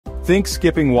Think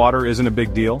skipping water isn't a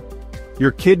big deal?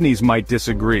 Your kidneys might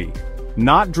disagree.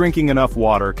 Not drinking enough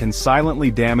water can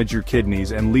silently damage your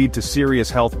kidneys and lead to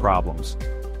serious health problems.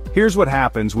 Here's what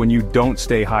happens when you don't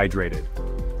stay hydrated.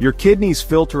 Your kidneys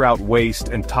filter out waste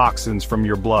and toxins from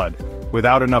your blood.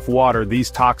 Without enough water, these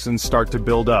toxins start to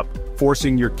build up,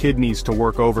 forcing your kidneys to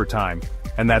work overtime,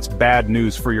 and that's bad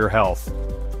news for your health.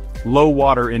 Low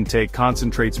water intake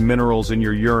concentrates minerals in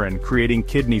your urine, creating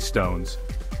kidney stones.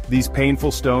 These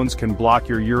painful stones can block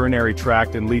your urinary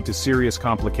tract and lead to serious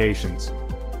complications.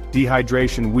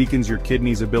 Dehydration weakens your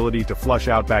kidney's ability to flush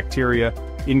out bacteria,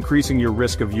 increasing your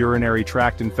risk of urinary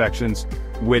tract infections,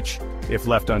 which, if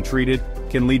left untreated,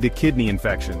 can lead to kidney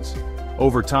infections.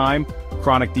 Over time,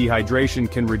 chronic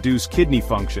dehydration can reduce kidney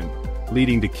function,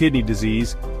 leading to kidney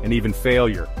disease and even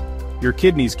failure. Your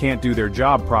kidneys can't do their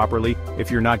job properly if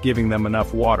you're not giving them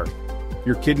enough water.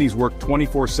 Your kidneys work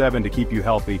 24/7 to keep you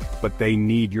healthy, but they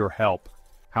need your help.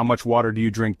 How much water do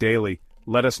you drink daily?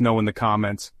 Let us know in the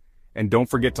comments. And don't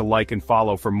forget to like and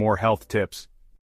follow for more health tips.